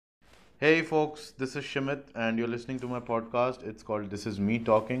Hey folks, this is Shimit, and you're listening to my podcast. It's called This Is Me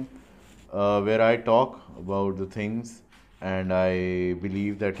Talking, where I talk about the things and I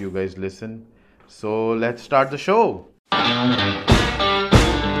believe that you guys listen. So let's start the show.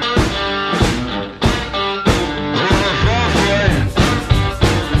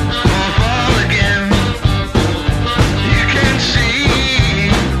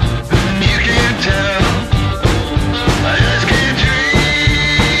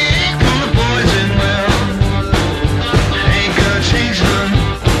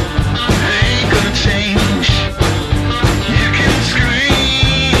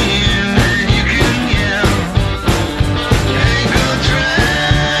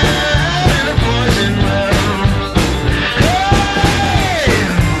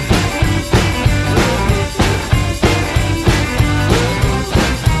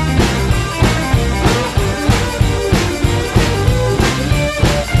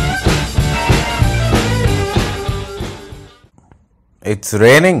 It's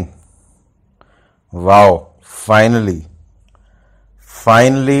raining. Wow, finally.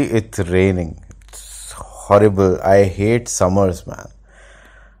 Finally, it's raining. It's horrible. I hate summers, man.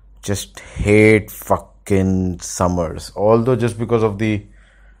 Just hate fucking summers. Although just because of the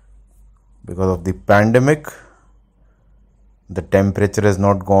pandemic, the temperature has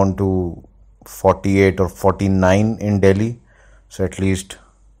not gone to 48 or 49 in Delhi. So at least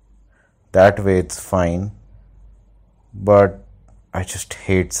that way it's fine. But I just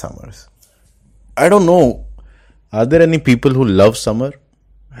hate summers. I don't know. Are there any people who love summer?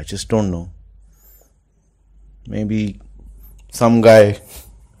 I just don't know. Maybe some guy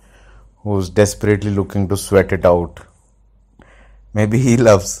who's desperately looking to sweat it out. Maybe he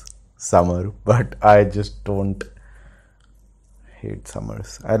loves summer, but I just don't hate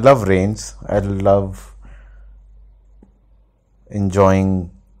summers. I love rains. I love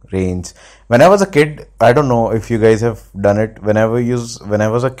enjoying rains. When I was a kid, I don't know if you guys have done it. When I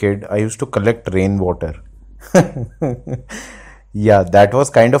was a kid, I used to collect rainwater. Yeah, that was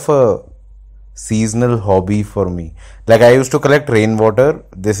kind of a seasonal hobby for me. Like I used to collect rainwater.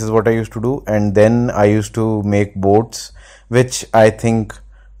 This is what I used to do, and then I used to make boats, which I think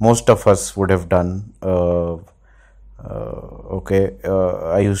most of us would have done. I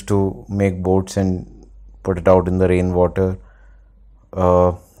used to make boats and put it out in the rainwater.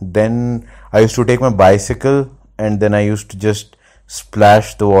 Then I used to take my bicycle and then I used to just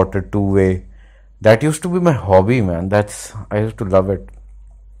splash the water two-way. That used to be my hobby, man. I used to love it.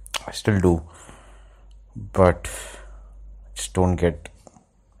 I still do. But I just don't get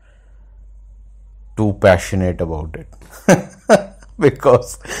too passionate about it.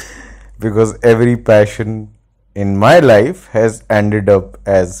 because because every passion in my life has ended up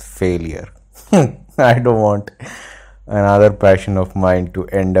as failure. I don't want another passion of mine to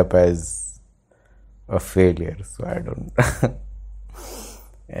end up as a failure. So I don't.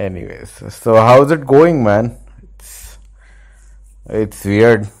 Anyways, so how's it going, man? It's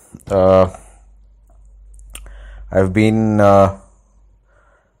weird. I've been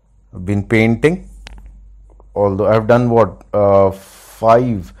painting. Although I've done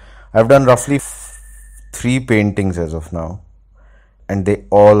five. I've done roughly three paintings as of now, and they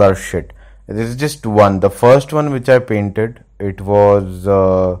all are shit. This is just one. The first one which I painted, it was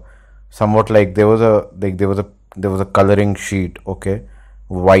somewhat like there was a coloring sheet, okay,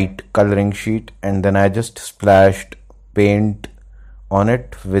 white coloring sheet, and then I just splashed paint on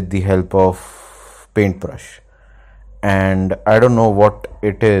it with the help of paintbrush. And I don't know what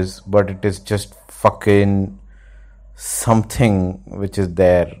it is, but it is just fucking something which is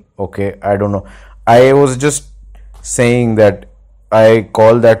there, okay. I don't know. I was just saying that I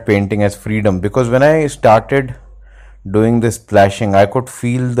call that painting as freedom, because when I started doing this splashing, I could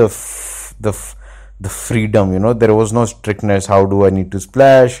feel the freedom. There was no strictness. How do I need to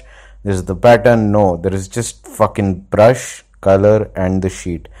splash? This is the pattern. No, there is just fucking brush, color, and the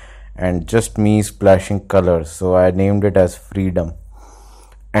sheet, and just me splashing colors. So I named it as freedom.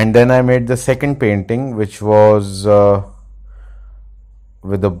 And then I made the second painting, which was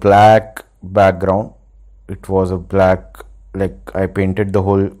with a black background. It was a black, like I painted the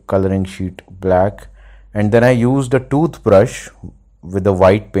whole coloring sheet black, and then I used a toothbrush with a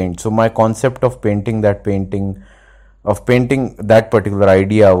white paint. So my concept of painting that particular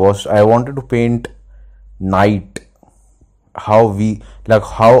idea was I wanted to paint night, how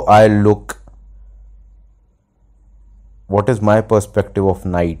I look. What is my perspective of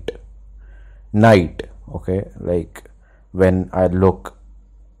night, okay, like when I look.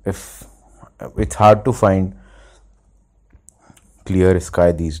 If it's hard to find clear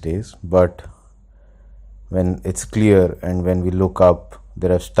sky these days, but when it's clear and when we look up,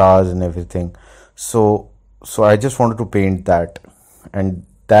 there are stars and everything. So I just wanted to paint that, and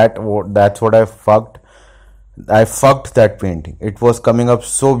that's what I fucked that painting. It was coming up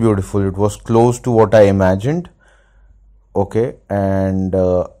so beautiful. It was close to what I imagined. Okay, and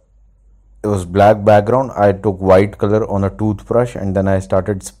it was black background. I took white color on a toothbrush, and then I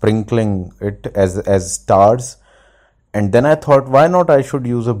started sprinkling it as stars. And then I thought, why not? I should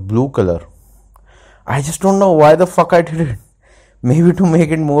use a blue color. I just don't know why the fuck I did it. Maybe to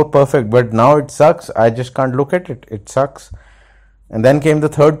make it more perfect, but now it sucks. I just can't look at it. It sucks. And then came the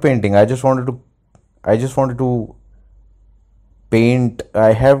third painting. I just wanted to paint.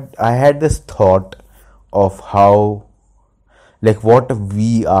 I had this thought of how, like, what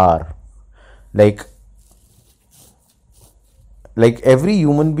we are, like every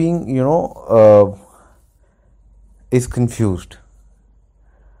human being, is confused.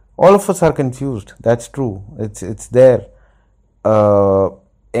 All of us are confused. That's true. It's there.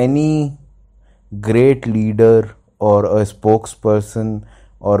 Any great leader or a spokesperson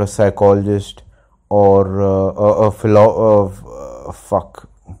or a psychologist or a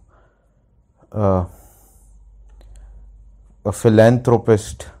a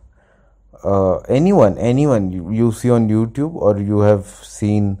philanthropist, anyone you see on YouTube, or you have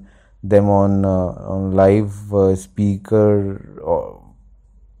seen them on live speaker, or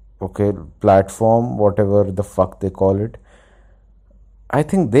okay, platform, whatever the fuck they call it. I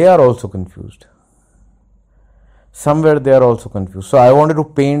think they are also confused. Somewhere they are also confused. So I wanted to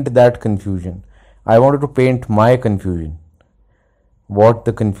paint that confusion. I wanted to paint my confusion, what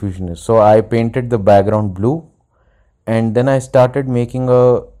the confusion is. So I painted the background blue, and then I started making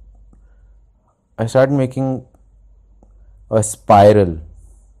a spiral,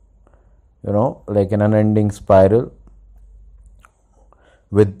 like an unending spiral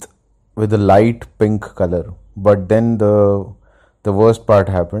with a light pink color. But then the worst part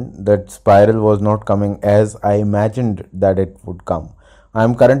happened. That spiral was not coming as I imagined that it would come.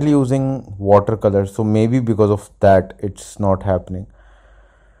 I'm currently using watercolor, so maybe because of that it's not happening.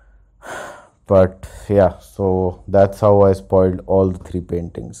 But yeah, so that's how I spoiled all the three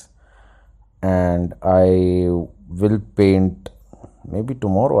paintings. And I will paint, maybe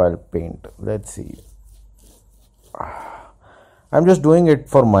tomorrow I'll paint. Let's see. I'm just doing it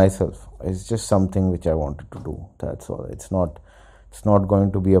for myself. It's just something which I wanted to do. That's all. It's not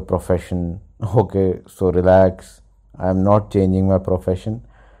going to be a profession. Okay, so relax. I'm not changing my profession.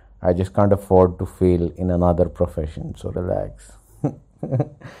 I just can't afford to fail in another profession. So relax.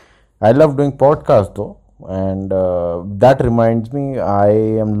 I love doing podcasts though. And that reminds me, I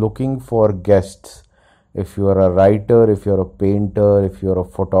am looking for guests. If you are a writer, if you're a painter, if you're a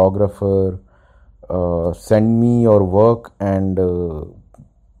photographer, send me your work, and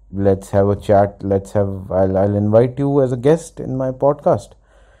let's have a chat. I'll invite you as a guest in my podcast.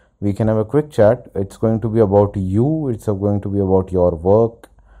 We can have a quick chat. It's going to be about you. It's going to be about your work.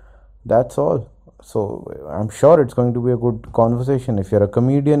 That's all. So I'm sure it's going to be a good conversation. If you're a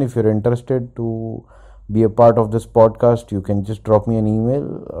comedian, if you're interested to be a part of this podcast, you can just drop me an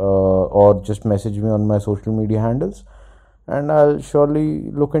email or just message me on my social media handles, and I'll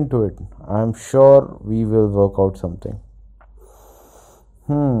surely look into it. I'm sure we will work out something.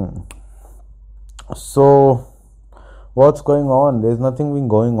 So what's going on? There's nothing been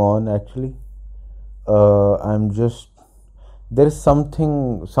going on actually. I'm just, there is some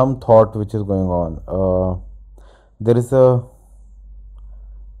thought which is going on. There is a,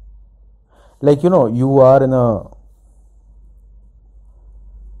 like, you are in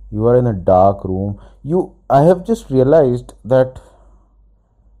a dark room. I have just realized that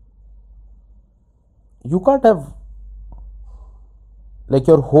you can't have, like,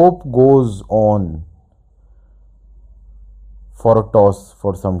 your hope goes on for a toss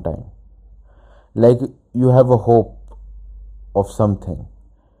for some time. Like, you have a hope of something,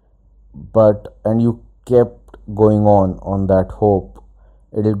 and you kept going on that hope.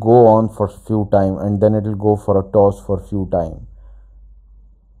 It'll go on for few time, and then it'll go for a toss for few time.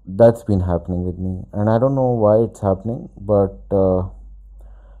 That's been happening with me, and I don't know why it's happening, but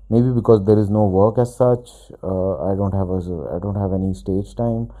maybe because there is no work as such. I don't have any stage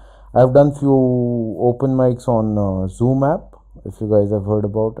time. I've done few open mics on Zoom app, if you guys have heard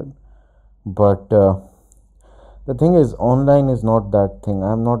about it. But the thing is, online is not that thing.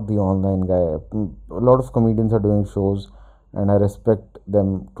 I'm not the online guy. A lot of comedians are doing shows, and I respect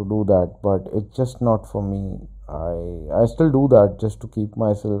them to do that, but it's just not for me. I still do that just to keep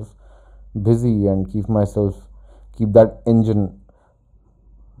myself busy and keep that engine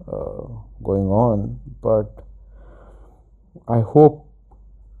going on. But I hope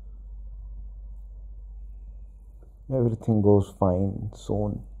Everything goes fine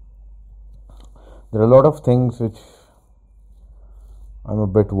soon. There are a lot of things which I'm a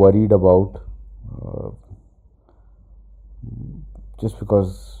bit worried about, uh, just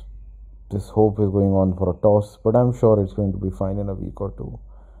because this hope is going on for a toss, but I'm sure it's going to be fine in a week or two.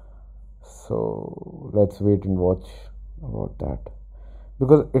 So let's wait and watch about that,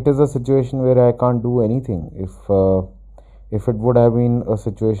 because it is a situation where I can't do anything. If it would have been a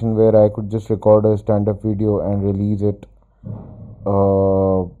situation where I could just record a stand-up video and release it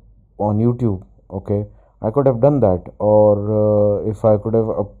on YouTube, okay, I could have done that. Or if I could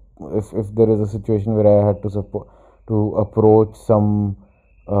have, if there is a situation where I had to approach some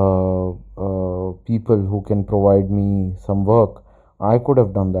people who can provide me some work, I could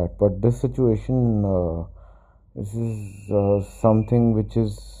have done that. But this situation, this is something which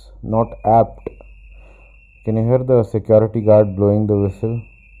is not apt. Can you hear the security guard blowing the whistle?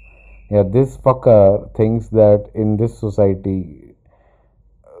 Yeah, this fucker thinks that in this society,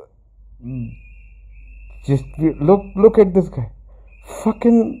 just look at this guy.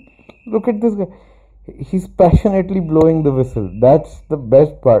 Fucking look at this guy. He's passionately blowing the whistle. That's the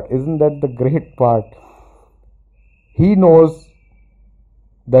best part. Isn't that the great part? He knows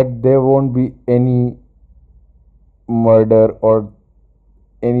that there won't be any murder or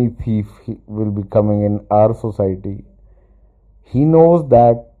any thief will be coming in our society. He knows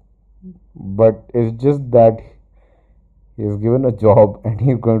that, but it's just that he's given a job and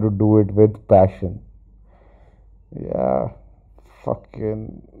he's going to do it with passion. Yeah,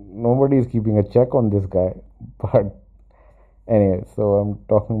 fucking nobody is keeping a check on this guy. But anyway, so I'm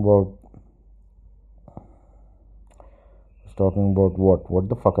talking about what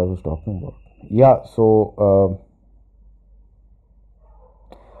the fuck I was talking about. Yeah, so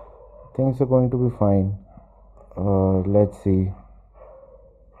things are going to be fine. Let's see.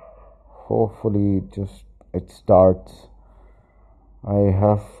 Hopefully, it starts. I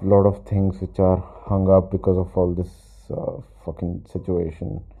have a lot of things which are hung up because of all this fucking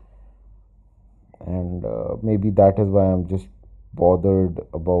situation, and maybe that is why I'm just bothered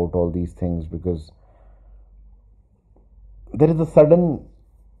about all these things, because there is a sudden,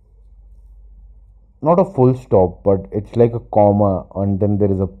 not a full stop, but it's like a comma and then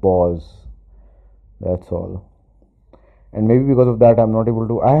there is a pause. That's all. And maybe because of that, I'm not able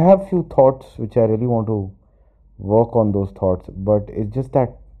to. I have few thoughts which I really want to work on those thoughts, but it's just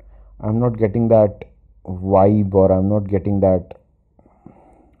that I'm not getting that vibe, or I'm not getting that.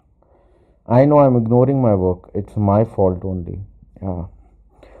 I know I'm ignoring my work. It's my fault only. Yeah.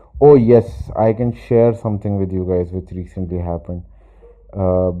 Oh yes, I can share something with you guys which recently happened.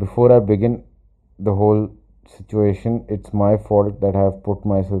 Before I begin the whole situation, it's my fault that I have put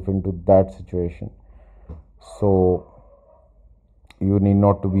myself into that situation. So you need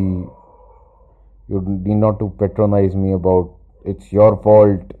not to patronize me about it's your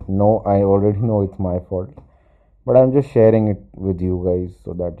fault. No, I already know it's my fault, but I'm just sharing it with you guys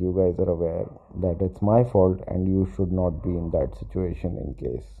so that you guys are aware that it's my fault and you should not be in that situation in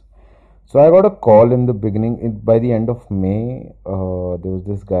case. So I got a call in the beginning. By the end of May, there was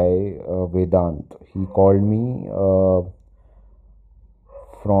this guy, Vedant. He called me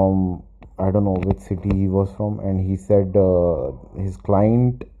from, I don't know which city he was from, and he said his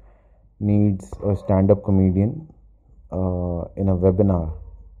client needs a stand-up comedian in a webinar.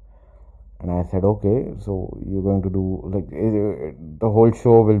 And I said, okay, so you're going to do like the whole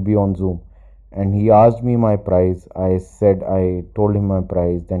show will be on Zoom. And he asked me my price. I told him my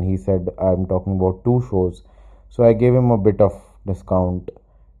price. Then he said, I'm talking about 2 shows. So I gave him a bit of discount.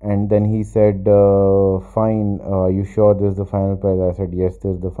 And then he said, fine, you sure this is the final price? I said, yes,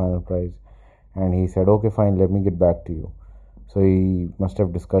 this is the final price. And he said, okay, fine, let me get back to you. So he must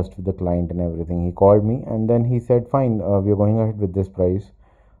have discussed with the client and everything. He called me and then he said, fine, we're going ahead with this price.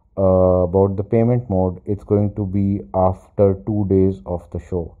 About the payment mode, it's going to be after 2 days of the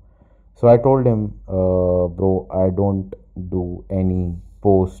show. So I told him, bro, I don't do any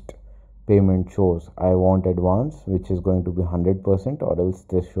post payment shows. I want advance, which is going to be 100%, or else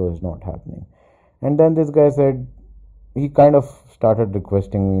this show is not happening. And then this guy said, he kind of started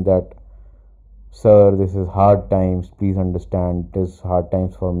requesting me that, sir, this is hard times, please understand, it is hard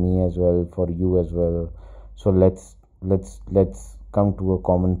times for me as well, for you as well. So let's come to a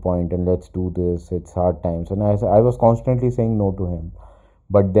common point and let's do this. It's hard times. And I was constantly saying no to him.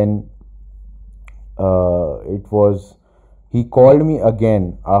 But then he called me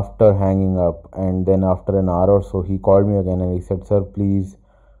again after hanging up, and then after an hour or so he called me again and he said, sir, please,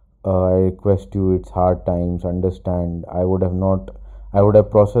 I request you, it's hard times, understand. I would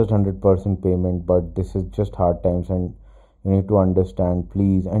have processed 100% payment, but this is just hard times and you need to understand,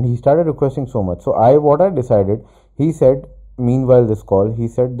 please. And he started requesting so much. So what I decided, He said, meanwhile, this call, he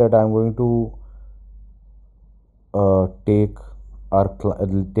said that I'm going to take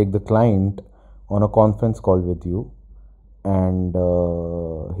take the client on a conference call with you, and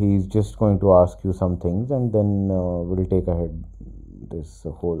he's just going to ask you some things, and then we'll take ahead this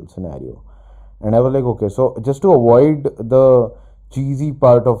whole scenario. And I was like, okay. So just to avoid the cheesy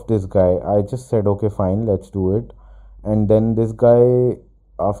part of this guy, I just said, okay, fine, let's do it. And then this guy,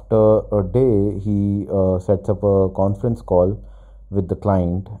 after a day, he sets up a conference call with the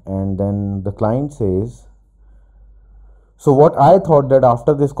client, and then the client says, so what I thought that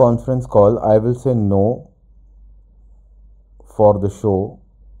after this conference call, I will say no for the show,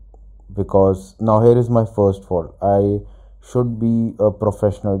 because now here is my first fault. I should be a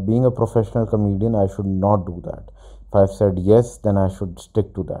professional. Being a professional comedian, I should not do that. If I've said yes, then I should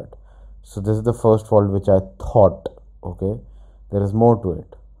stick to that. So this is the first fault which I thought. Okay, there is more to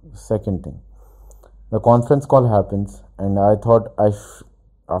it. Second thing, the conference call happens, and I thought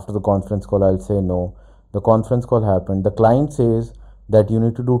after the conference call I'll say no. The conference call happened. The client says that you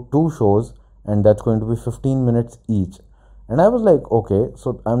need to do 2 shows, and that's going to be 15 minutes each. And I was like, okay,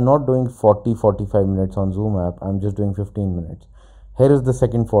 so I'm not doing 45 minutes on Zoom app. I'm just doing 15 minutes. Here is the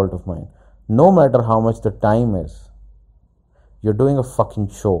second fault of mine. No matter how much the time is, you're doing a fucking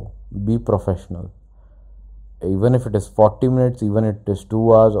show. Be professional. Even if it is 40 minutes, even if it is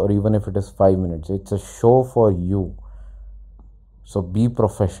 2 hours, or even if it is 5 minutes, it's a show for you. So be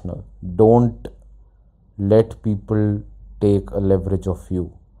professional. Don't let people take a leverage of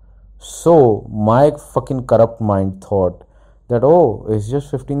you. So my fucking corrupt mind thought that, oh, it's just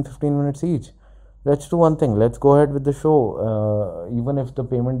 15 minutes each. Let's do one thing. Let's go ahead with the show. Even if the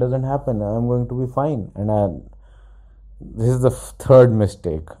payment doesn't happen, I'm going to be fine. And this is the third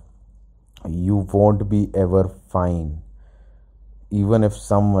mistake. You won't be ever fine. Even if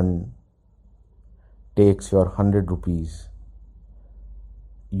someone takes your 100 rupees,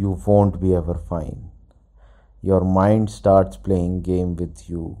 you won't be ever fine. Your mind starts playing game with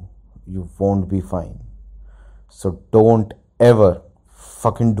you. You won't be fine. So don't ever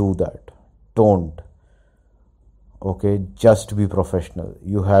fucking do that. Don't. Okay, just be professional.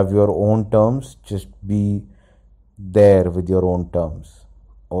 You have your own terms. Just be there with your own terms.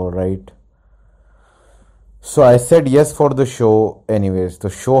 Alright. So I said yes for the show. Anyways,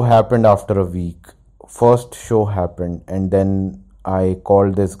 the show happened after a week. First show happened, and then I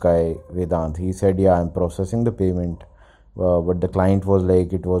called this guy Vedant. He said, yeah, I'm processing the payment, but the client was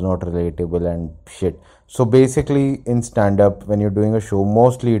like, it was not relatable and shit. So basically in stand-up, when you're doing a show,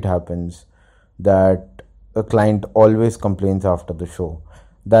 mostly it happens that a client always complains after the show.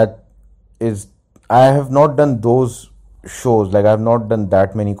 That is, I have not done those shows, like I have not done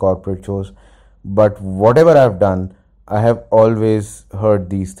that many corporate shows, but whatever I've done, I have always heard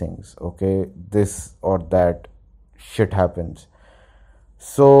these things. Okay, this or that shit happens.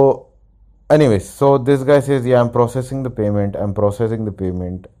 So anyways, so this guy says, yeah, I'm processing the payment.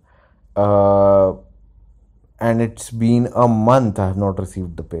 And it's been a month I have not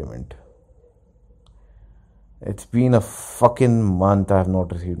received the payment. It's been a fucking month I have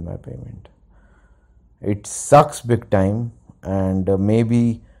not received my payment. It sucks big time, and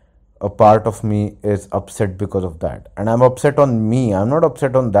maybe a part of me is upset because of that. And I'm upset on me. I'm not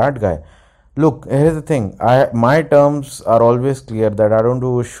upset on that guy. Look, here's the thing. My terms are always clear that I don't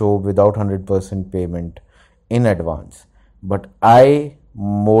do a show without 100% payment in advance. But I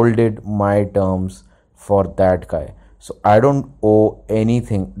molded my terms for that guy. So I don't owe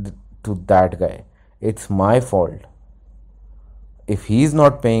anything to that guy. It's my fault. If he's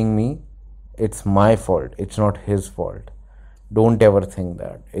not paying me, it's my fault. It's not his fault. Don't ever think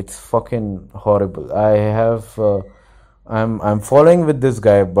that. It's fucking horrible. I'm following with this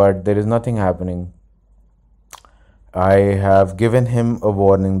guy, but there is nothing happening. I have given him a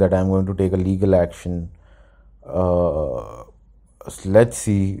warning that I'm going to take a legal action. Let's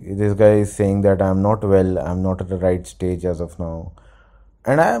see. This guy is saying that I'm not well. I'm not at the right stage as of now.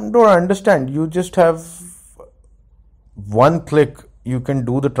 And I don't understand. You just have one click. You can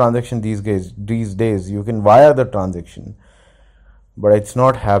do the transaction these days. You can wire the transaction. But it's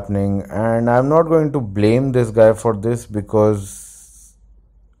not happening, and I'm not going to blame this guy for this, because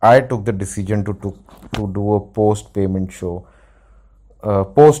I took the decision to do a post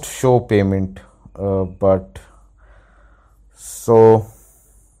show payment. But so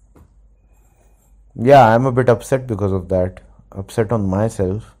yeah, I'm a bit upset because of that. Upset on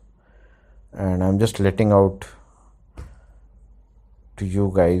myself, and I'm just letting out to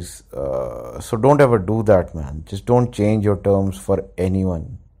you guys. So don't ever do that, man. Just don't change your terms for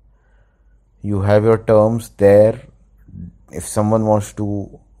anyone. You have your terms there. If someone wants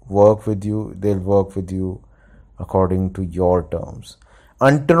to work with you, they'll work with you. according to your terms.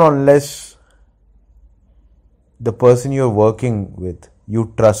 Until unless the person you're working with,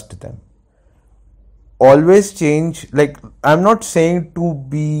 you trust them. Always change. Like, I'm not saying to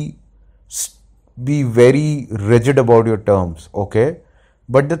be very rigid about your terms, okay?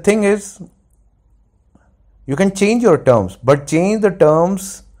 But the thing is, you can change your terms, but change the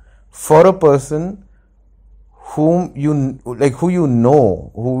terms for a person who you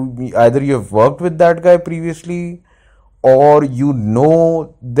know, who either you have worked with that guy previously, or you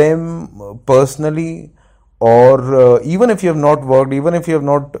know them personally, or even if you have not worked, even if you have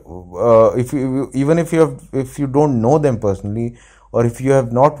not, if you don't know them personally, or if you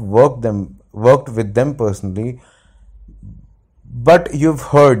have not worked with them personally, but you've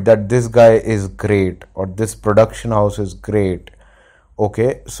heard that this guy is great or this production house is great,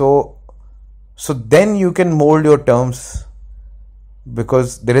 okay? So then you can mold your terms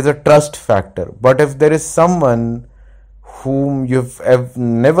because there is a trust factor. But if there is someone whom have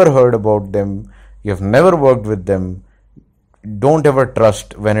never heard about them, you have never worked with them, don't ever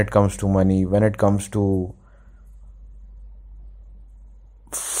trust when it comes to money, when it comes to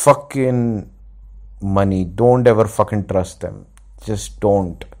fucking money. Don't ever fucking trust them. Just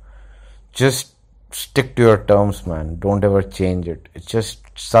don't. Just stick to your terms, man. Don't ever change it. It just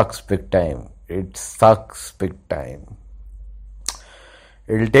sucks big time. It sucks big time.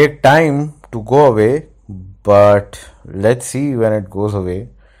 It'll take time to go away, but let's see when it goes away.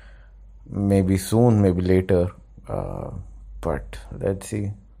 Maybe soon, maybe later. But let's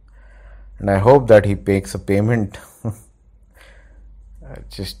see. And I hope that he makes a payment. I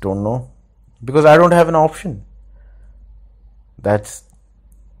just don't know. Because I don't have an option. That's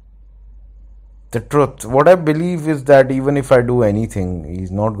the truth. What I believe is that even if I do anything,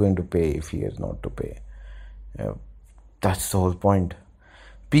 he's not going to pay if he has not to pay. That's the whole point.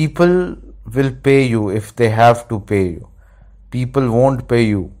 People will pay you if they have to pay you. People won't pay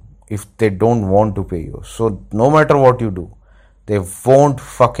you if they don't want to pay you. So no matter what you do, they won't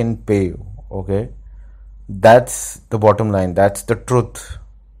fucking pay you. Okay? That's the bottom line. That's the truth.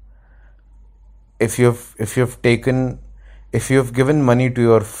 If you've given money to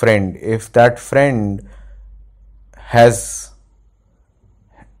your friend, if that friend has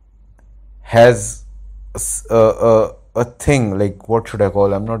a thing, like, what should I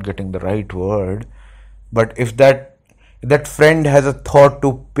call? I'm not getting the right word. But if that friend has a thought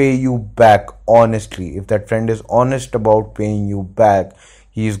to pay you back honestly, if that friend is honest about paying you back,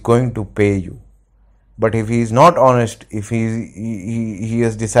 he is going to pay you. But if he is not honest, if he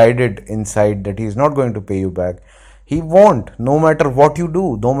has decided inside that he is not going to pay you back, he won't. No matter what you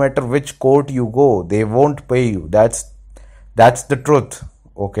do, no matter which court you go, they won't pay you. That's the truth.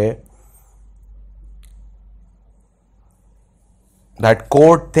 Okay? That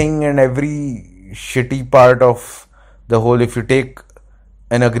court thing and every shitty part of the whole, if you take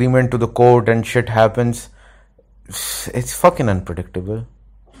an agreement to the court and shit happens, it's fucking unpredictable.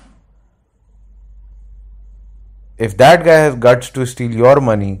 If that guy has guts to steal your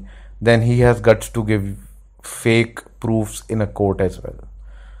money, then he has guts to give fake proofs in a court as well.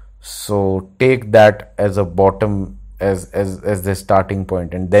 So take that as a bottom, as the starting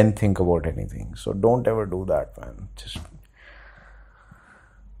point, and then think about anything. So don't ever do that, man. Just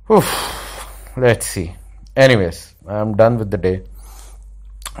let's see. Anyways, I'm done with the day.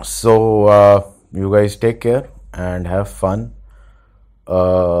 So you guys take care and have fun.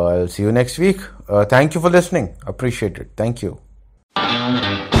 I'll see you next week. Thank you for listening. Appreciate it. Thank you.